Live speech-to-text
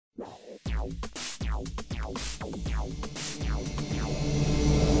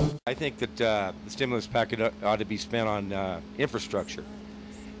I think that the stimulus package ought to be spent on infrastructure.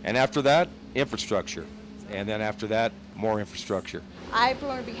 And after that, infrastructure. And then after that, more infrastructure. I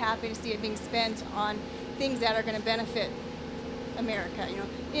would be happy to see it being spent on things that are going to benefit America.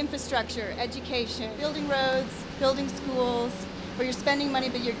 Infrastructure, education, building roads, building schools, where you're spending money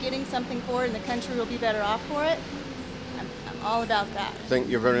but you're getting something for it and the country will be better off for it. I'm all about that. I think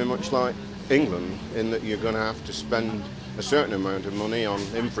you're very much like England in that you're going to have to spend a certain amount of money on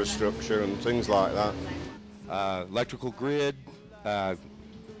infrastructure and things like that. Electrical grid,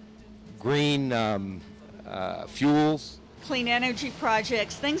 green fuels. Clean energy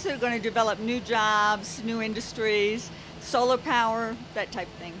projects, things that are going to develop new jobs, new industries, solar power, that type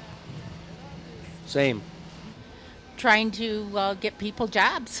of thing. Same. Trying to get people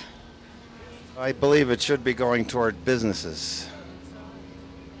jobs. I believe it should be going toward businesses.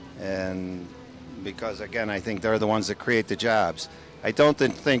 And because, again, I think they're the ones that create the jobs. I don't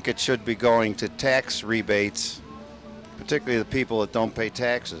think it should be going to tax rebates, particularly the people that don't pay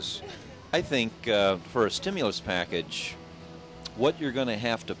taxes. I think for a stimulus package, what you're going to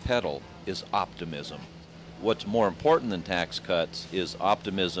have to peddle is optimism. What's more important than tax cuts is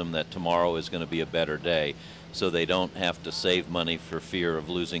optimism that tomorrow is going to be a better day, so they don't have to save money for fear of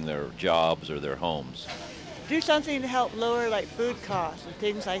losing their jobs or their homes. Do something to help lower food costs and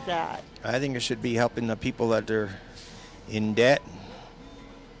things like that. I think it should be helping the people that are in debt,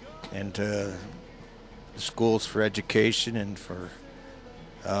 and to the schools for education, and for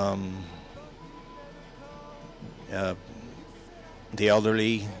the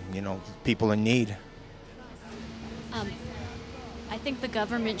elderly, people in need. I think the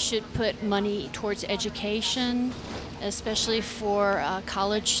government should put money towards education, especially for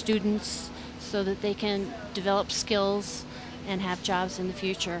college students, so that they can develop skills and have jobs in the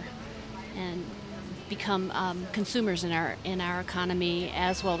future and become consumers in our economy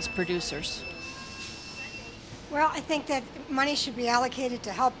as well as producers. Well, I think that money should be allocated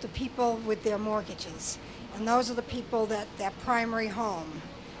to help the people with their mortgages. And those are the people that their primary home,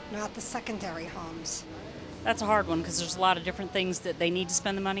 not the secondary homes. That's a hard one because there's a lot of different things that they need to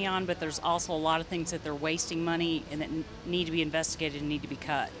spend the money on, but there's also a lot of things that they're wasting money and that need to be investigated and need to be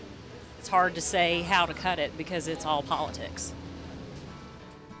cut. It's hard to say how to cut it because it's all politics.